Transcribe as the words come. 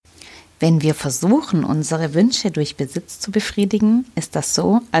Wenn wir versuchen, unsere Wünsche durch Besitz zu befriedigen, ist das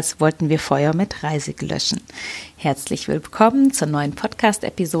so, als wollten wir Feuer mit Reisig löschen. Herzlich willkommen zur neuen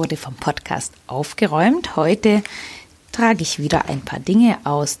Podcast-Episode vom Podcast Aufgeräumt. Heute trage ich wieder ein paar Dinge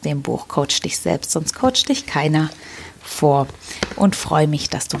aus dem Buch Coach dich selbst, sonst coacht dich keiner vor und freue mich,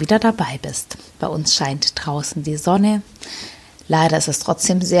 dass du wieder dabei bist. Bei uns scheint draußen die Sonne. Leider ist es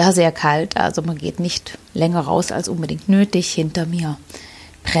trotzdem sehr, sehr kalt, also man geht nicht länger raus als unbedingt nötig. Hinter mir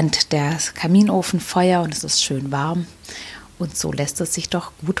brennt der Kaminofen Feuer und es ist schön warm und so lässt es sich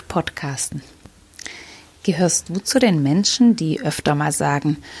doch gut podcasten. Gehörst du zu den Menschen, die öfter mal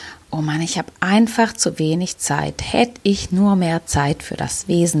sagen, oh Mann, ich habe einfach zu wenig Zeit, hätte ich nur mehr Zeit für das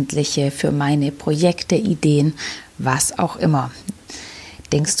Wesentliche, für meine Projekte, Ideen, was auch immer.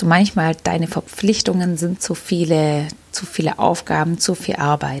 Denkst du manchmal, deine Verpflichtungen sind zu viele Aufgaben, zu viel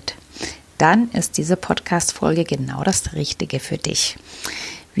Arbeit? Dann ist diese Podcast-Folge genau das Richtige für dich.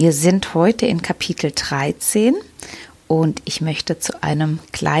 Wir sind heute in Kapitel 13 und ich möchte zu einem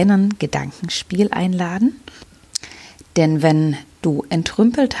kleinen Gedankenspiel einladen. Denn wenn du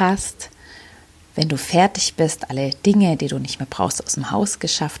entrümpelt hast, wenn du fertig bist, alle Dinge, die du nicht mehr brauchst, aus dem Haus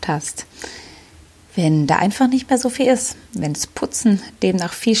geschafft hast, wenn da einfach nicht mehr so viel ist, wenn das Putzen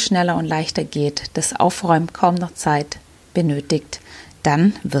demnach viel schneller und leichter geht, das Aufräumen kaum noch Zeit benötigt,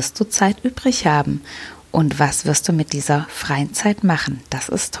 dann wirst du Zeit übrig haben. Und was wirst du mit dieser freien Zeit machen? Das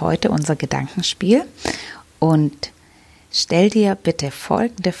ist heute unser Gedankenspiel. Und stell dir bitte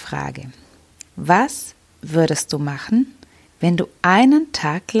folgende Frage. Was würdest du machen, wenn du einen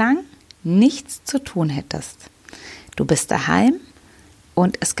Tag lang nichts zu tun hättest? Du bist daheim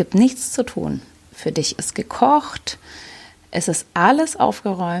und es gibt nichts zu tun. Für dich ist gekocht, es ist alles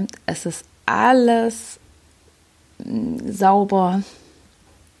aufgeräumt, es ist alles sauber,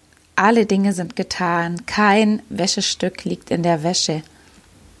 alle Dinge sind getan, kein Wäschestück liegt in der Wäsche.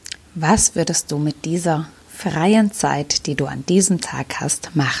 Was würdest du mit dieser freien Zeit, die du an diesem Tag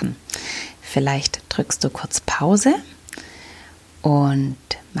hast, machen? Vielleicht drückst du kurz Pause und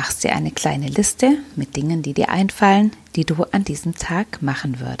machst dir eine kleine Liste mit Dingen, die dir einfallen, die du an diesem Tag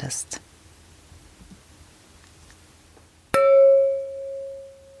machen würdest.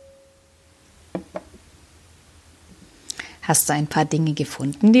 Hast du ein paar Dinge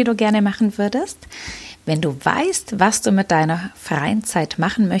gefunden, die du gerne machen würdest? Wenn du weißt, was du mit deiner freien Zeit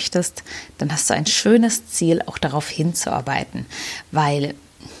machen möchtest, dann hast du ein schönes Ziel, auch darauf hinzuarbeiten. Weil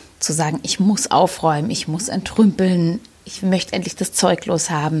zu sagen, ich muss aufräumen, ich muss entrümpeln, ich möchte endlich das Zeug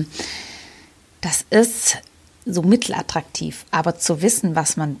loshaben, das ist so mittelattraktiv. Aber zu wissen,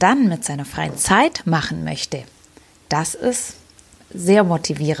 was man dann mit seiner freien Zeit machen möchte, das ist sehr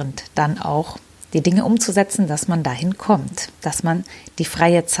motivierend, dann auch die Dinge umzusetzen, dass man dahin kommt, dass man die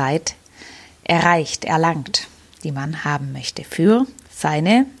freie Zeit erlangt, die man haben möchte für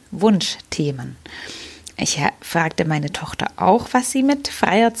seine Wunschthemen. Ich fragte meine Tochter auch, was sie mit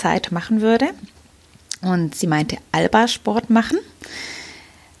freier Zeit machen würde. Und sie meinte Alba-Sport machen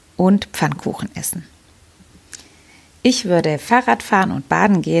und Pfannkuchen essen. Ich würde Fahrrad fahren und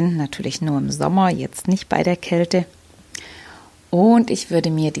baden gehen, natürlich nur im Sommer, jetzt nicht bei der Kälte. Und ich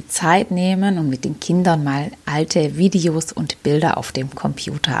würde mir die Zeit nehmen und mit den Kindern mal alte Videos und Bilder auf dem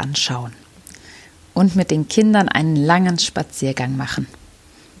Computer anschauen. Und mit den Kindern einen langen Spaziergang machen.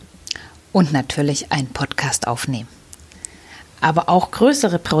 Und natürlich einen Podcast aufnehmen. Aber auch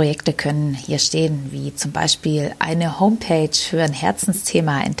größere Projekte können hier stehen, wie zum Beispiel eine Homepage für ein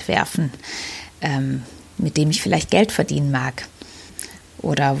Herzensthema entwerfen, mit dem ich vielleicht Geld verdienen mag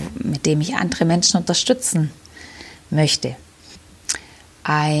oder mit dem ich andere Menschen unterstützen möchte.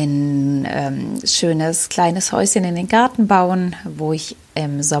 Ein schönes kleines Häuschen in den Garten bauen, wo ich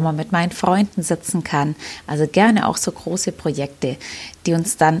im Sommer mit meinen Freunden sitzen kann. Also gerne auch so große Projekte, die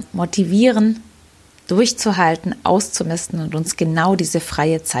uns dann motivieren, durchzuhalten, auszumisten und uns genau diese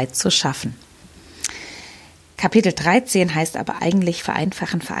freie Zeit zu schaffen. Kapitel 13 heißt aber eigentlich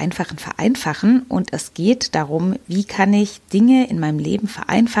vereinfachen, vereinfachen, vereinfachen und es geht darum, wie kann ich Dinge in meinem Leben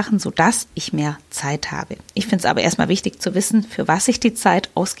vereinfachen, sodass ich mehr Zeit habe. Ich finde es aber erstmal wichtig zu wissen, für was ich die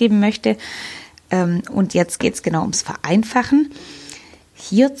Zeit ausgeben möchte und jetzt geht es genau ums Vereinfachen.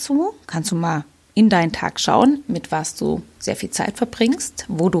 Hierzu kannst du mal in deinen Tag schauen, mit was du sehr viel Zeit verbringst,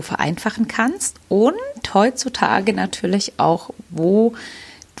 wo du vereinfachen kannst und heutzutage natürlich auch, wo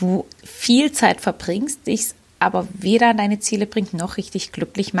du viel Zeit verbringst, dich aber weder an deine Ziele bringt, noch richtig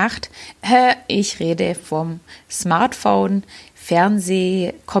glücklich macht. Ich rede vom Smartphone,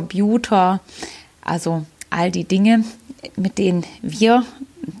 Fernseh, Computer, also all die Dinge, mit denen wir,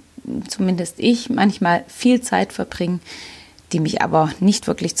 zumindest ich, manchmal viel Zeit verbringen, die mich aber nicht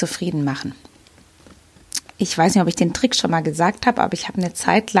wirklich zufrieden machen. Ich weiß nicht, ob ich den Trick schon mal gesagt habe, aber ich habe eine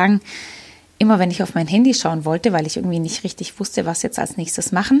Zeit lang, immer wenn ich auf mein Handy schauen wollte, weil ich irgendwie nicht richtig wusste, was jetzt als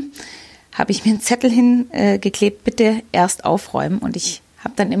nächstes machen, habe ich mir einen Zettel hingeklebt, bitte erst aufräumen. Und ich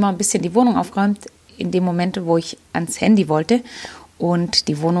habe dann immer ein bisschen die Wohnung aufgeräumt, in dem Moment, wo ich ans Handy wollte. Und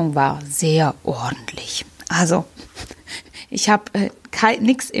die Wohnung war sehr ordentlich. Also ich habe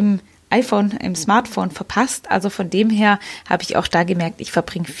nichts im Smartphone verpasst. Also von dem her habe ich auch da gemerkt, ich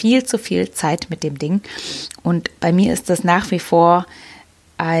verbringe viel zu viel Zeit mit dem Ding. Und bei mir ist das nach wie vor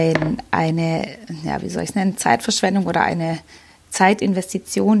eine Zeitverschwendung oder eine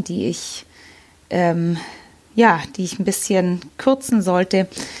Zeitinvestition, die ich ein bisschen kürzen sollte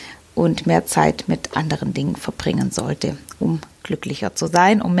und mehr Zeit mit anderen Dingen verbringen sollte, um glücklicher zu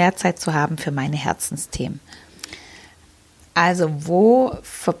sein, um mehr Zeit zu haben für meine Herzensthemen. Also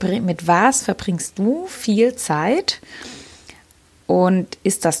mit was verbringst du viel Zeit und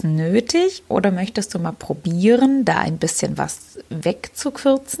ist das nötig oder möchtest du mal probieren, da ein bisschen was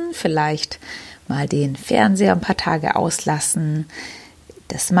wegzukürzen, vielleicht mal den Fernseher ein paar Tage auslassen,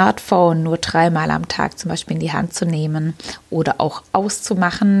 das Smartphone nur 3-mal am Tag zum Beispiel in die Hand zu nehmen oder auch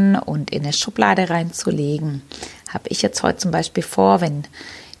auszumachen und in eine Schublade reinzulegen. Habe ich jetzt heute zum Beispiel vor, wenn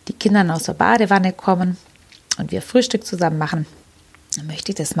die Kinder aus der Badewanne kommen und wir Frühstück zusammen machen, dann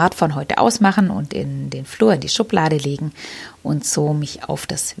möchte ich das Smartphone heute ausmachen und in den Flur, in die Schublade legen und so mich auf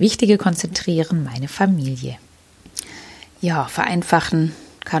das Wichtige konzentrieren, meine Familie. Ja, vereinfachen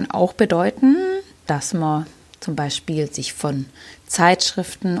kann auch bedeuten, dass man zum Beispiel sich von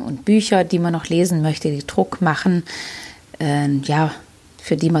Zeitschriften und Büchern, die man noch lesen möchte, die Druck machen,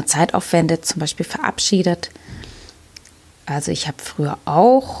 für die man Zeit aufwendet, zum Beispiel verabschiedet. Also ich habe früher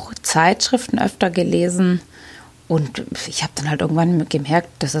auch Zeitschriften öfter gelesen und ich habe dann halt irgendwann gemerkt,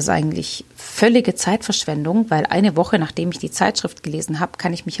 das ist eigentlich völlige Zeitverschwendung, weil eine Woche, nachdem ich die Zeitschrift gelesen habe,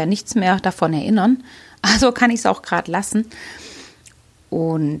 kann ich mich ja nichts mehr davon erinnern. Also kann ich es auch gerade lassen.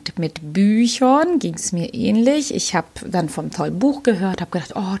 Und mit Büchern ging es mir ähnlich. Ich habe dann vom tollen Buch gehört, habe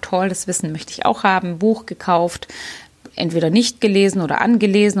gedacht, oh toll, das Wissen möchte ich auch haben. Buch gekauft, entweder nicht gelesen oder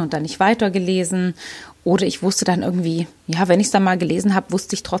angelesen und dann nicht weitergelesen. Oder ich wusste dann irgendwie, ja, wenn ich es dann mal gelesen habe,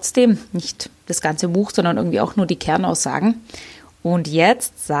 wusste ich trotzdem nicht das ganze Buch, sondern irgendwie auch nur die Kernaussagen. Und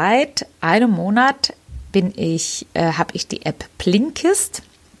jetzt seit einem Monat habe ich die App Blinkist.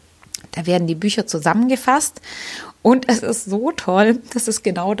 Da werden die Bücher zusammengefasst und es ist so toll. Das ist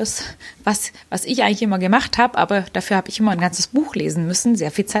genau das, was ich eigentlich immer gemacht habe, aber dafür habe ich immer ein ganzes Buch lesen müssen,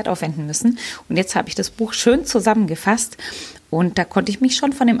 sehr viel Zeit aufwenden müssen. Und jetzt habe ich das Buch schön zusammengefasst und da konnte ich mich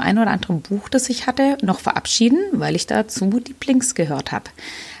schon von dem einen oder anderen Buch, das ich hatte, noch verabschieden, weil ich dazu die Blinks gehört habe.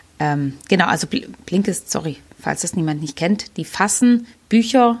 Also Blinkist, sorry, falls das niemand nicht kennt, die fassen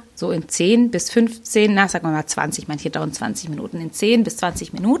Bücher so in 10 bis 15, sagen wir mal 20, manche dauern 20 Minuten, in 10 bis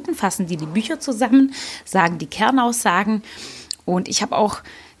 20 Minuten fassen die Bücher zusammen, sagen die Kernaussagen und ich habe auch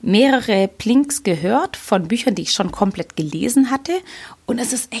mehrere Blinks gehört von Büchern, die ich schon komplett gelesen hatte und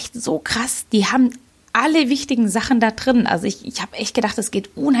es ist echt so krass, die haben alle wichtigen Sachen da drin, also ich habe echt gedacht, es geht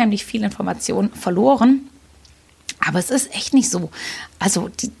unheimlich viel Information verloren, aber es ist echt nicht so, also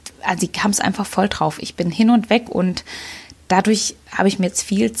die haben es einfach voll drauf, ich bin hin und weg und dadurch habe ich mir jetzt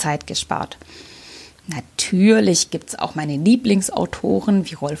viel Zeit gespart. Natürlich gibt es auch meine Lieblingsautoren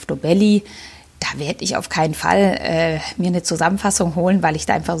wie Rolf Dobelli. Da werde ich auf keinen Fall mir eine Zusammenfassung holen, weil ich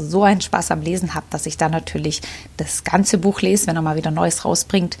da einfach so einen Spaß am Lesen habe, dass ich da natürlich das ganze Buch lese, wenn er mal wieder Neues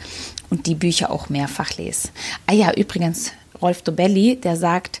rausbringt und die Bücher auch mehrfach lese. Ah ja, übrigens, Rolf Dobelli, der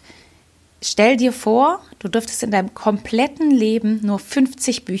sagt, stell dir vor, du dürftest in deinem kompletten Leben nur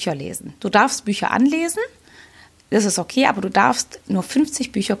 50 Bücher lesen. Du darfst Bücher anlesen, das ist okay, aber du darfst nur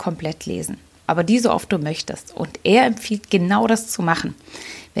 50 Bücher komplett lesen. Aber die so oft du möchtest. Und er empfiehlt genau das zu machen.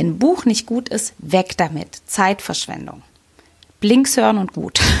 Wenn ein Buch nicht gut ist, weg damit. Zeitverschwendung. Blinks hören und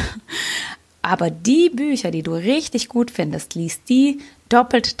gut. Aber die Bücher, die du richtig gut findest, liest die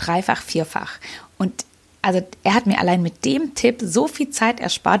doppelt, dreifach, vierfach. Und also er hat mir allein mit dem Tipp so viel Zeit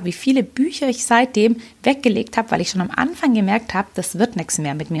erspart, wie viele Bücher ich seitdem weggelegt habe, weil ich schon am Anfang gemerkt habe, das wird nichts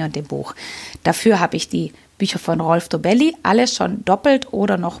mehr mit mir und dem Buch. Dafür habe ich die Bücher von Rolf Dobelli alle schon doppelt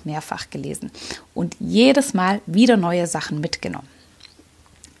oder noch mehrfach gelesen und jedes Mal wieder neue Sachen mitgenommen.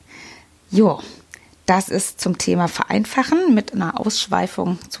 Jo, das ist zum Thema Vereinfachen mit einer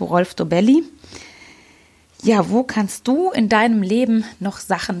Ausschweifung zu Rolf Dobelli. Ja, wo kannst du in deinem Leben noch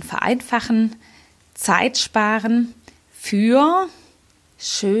Sachen vereinfachen, Zeit sparen für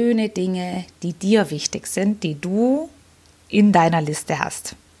schöne Dinge, die dir wichtig sind, die du in deiner Liste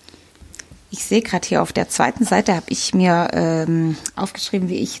hast? Ich sehe gerade hier auf der zweiten Seite, habe ich mir aufgeschrieben,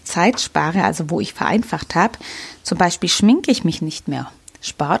 wie ich Zeit spare, also wo ich vereinfacht habe. Zum Beispiel schminke ich mich nicht mehr.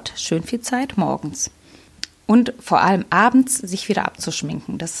 Spart schön viel Zeit morgens. Und vor allem abends sich wieder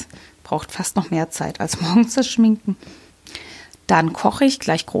abzuschminken. Das braucht fast noch mehr Zeit als morgens zu schminken. Dann koche ich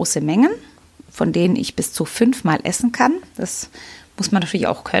gleich große Mengen, von denen ich bis zu 5 Mal essen kann. Das muss man natürlich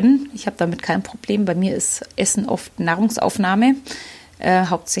auch können. Ich habe damit kein Problem. Bei mir ist Essen oft Nahrungsaufnahme,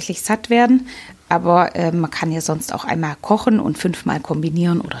 hauptsächlich satt werden. Aber man kann ja sonst auch einmal kochen und 5 Mal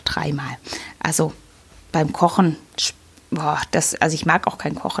kombinieren oder 3 Mal. Also beim Kochen, also ich mag auch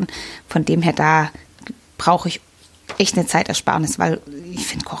kein Kochen. Von dem her, da brauche ich echt eine Zeitersparnis, weil ich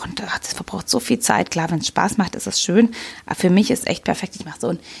finde, Kochen, das verbraucht so viel Zeit. Klar, wenn es Spaß macht, ist es schön. Aber für mich ist echt perfekt. Ich mache so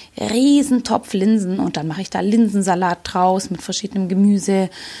einen riesen Topf Linsen und dann mache ich da Linsensalat draus mit verschiedenem Gemüse.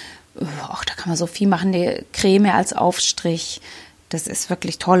 Da kann man so viel machen. Die Creme als Aufstrich. Das ist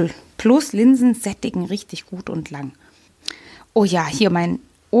wirklich toll. Plus Linsen sättigen richtig gut und lang. Oh ja, hier mein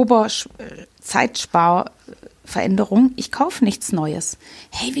Zeitsparveränderung. Ich kaufe nichts Neues.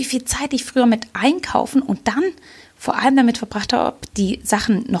 Hey, wie viel Zeit ich früher mit einkaufen und dann vor allem damit verbracht habe, die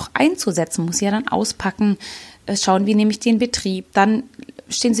Sachen noch einzusetzen, muss ich ja dann auspacken, schauen, wie nehme ich die in Betrieb, dann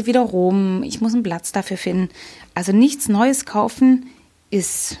stehen sie wieder rum, ich muss einen Platz dafür finden. Also nichts Neues kaufen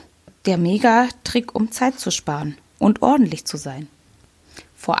ist der Mega-Trick, um Zeit zu sparen und ordentlich zu sein.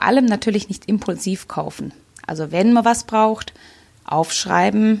 Vor allem natürlich nicht impulsiv kaufen. Also wenn man was braucht,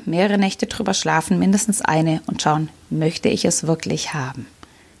 aufschreiben, mehrere Nächte drüber schlafen, mindestens eine und schauen, möchte ich es wirklich haben?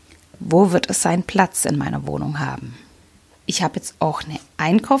 Wo wird es seinen Platz in meiner Wohnung haben? Ich habe jetzt auch eine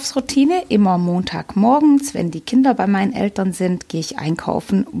Einkaufsroutine. Immer Montagmorgens, wenn die Kinder bei meinen Eltern sind, gehe ich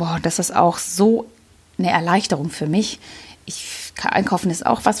einkaufen. Das ist auch so eine Erleichterung für mich. Einkaufen ist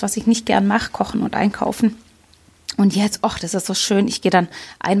auch was ich nicht gern mache, kochen und einkaufen. Und jetzt, das ist so schön. Ich gehe dann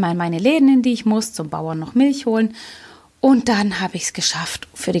einmal in meine Läden, in die ich muss, zum Bauern noch Milch holen. Und dann habe ich es geschafft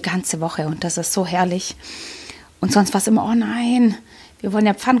für die ganze Woche. Und das ist so herrlich. Und sonst war es immer, oh nein, wir wollen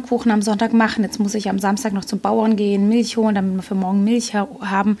ja Pfannkuchen am Sonntag machen. Jetzt muss ich am Samstag noch zum Bauern gehen, Milch holen, damit wir für morgen Milch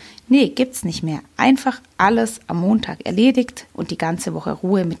haben. Nee, gibt's nicht mehr. Einfach alles am Montag erledigt und die ganze Woche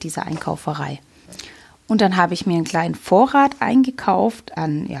Ruhe mit dieser Einkauferei. Und dann habe ich mir einen kleinen Vorrat eingekauft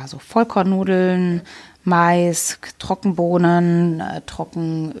an so Vollkornnudeln, Mais, Trockenbohnen,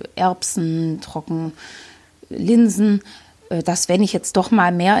 Trockenerbsen, Trockenlinsen, dass wenn ich jetzt doch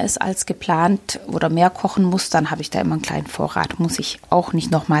mal mehr ist als geplant oder mehr kochen muss, dann habe ich da immer einen kleinen Vorrat. Muss ich auch nicht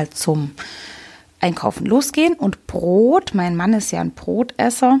nochmal zum Einkaufen losgehen. Und Brot, mein Mann ist ja ein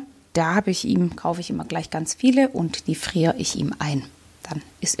Brotesser, kaufe ich immer gleich ganz viele und die friere ich ihm ein. Dann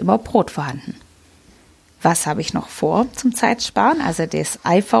ist immer Brot vorhanden. Was habe ich noch vor zum Zeitsparen? Also das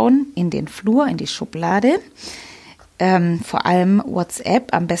iPhone in den Flur, in die Schublade. Vor allem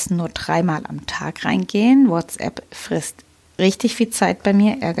WhatsApp, am besten nur 3 Mal am Tag reingehen. WhatsApp frisst richtig viel Zeit bei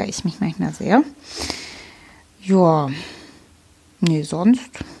mir, ärgere ich mich manchmal sehr. Ja, nee, sonst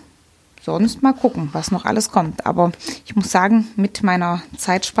mal gucken, was noch alles kommt. Aber ich muss sagen, mit meiner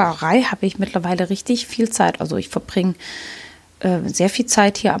Zeitsparerei habe ich mittlerweile richtig viel Zeit. Also ich verbringe sehr viel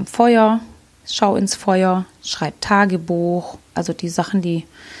Zeit hier am Feuer, schaue ins Feuer, schreibe Tagebuch. Also die Sachen, die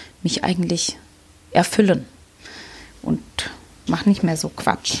mich eigentlich erfüllen. Und mache nicht mehr so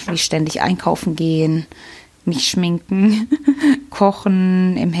Quatsch, wie ständig einkaufen gehen, mich schminken,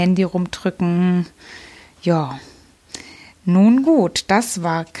 kochen, im Handy rumdrücken. Ja, nun gut, das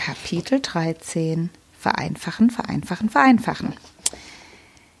war Kapitel 13. Vereinfachen, vereinfachen, vereinfachen.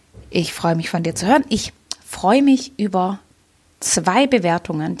 Ich freue mich von dir zu hören. Ich freue mich über 2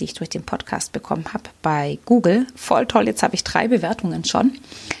 Bewertungen, die ich durch den Podcast bekommen habe bei Google. Voll toll, jetzt habe ich 3 Bewertungen schon.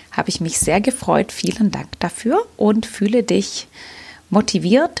 Habe ich mich sehr gefreut. Vielen Dank dafür und fühle dich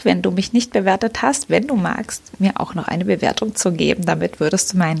motiviert, wenn du mich nicht bewertet hast, wenn du magst, mir auch noch eine Bewertung zu geben. Damit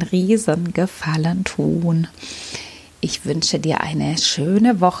würdest du mir einen riesen Gefallen tun. Ich wünsche dir eine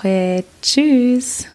schöne Woche. Tschüss.